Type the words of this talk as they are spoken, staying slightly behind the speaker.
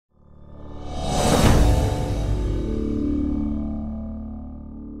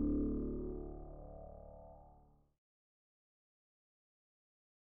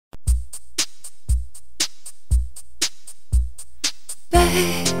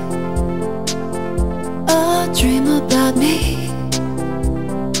lie, a dream about me.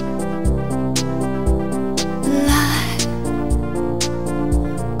 Lie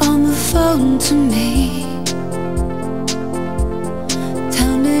on the phone to me.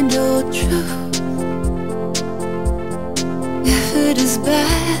 Tell me no truth. If it is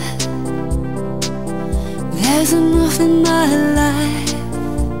bad, there's enough in my life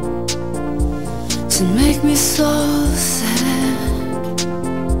to make me so sad.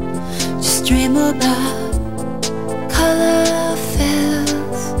 Just dream about color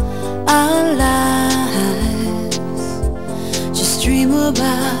fills our lives. Just dream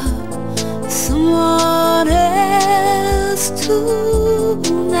about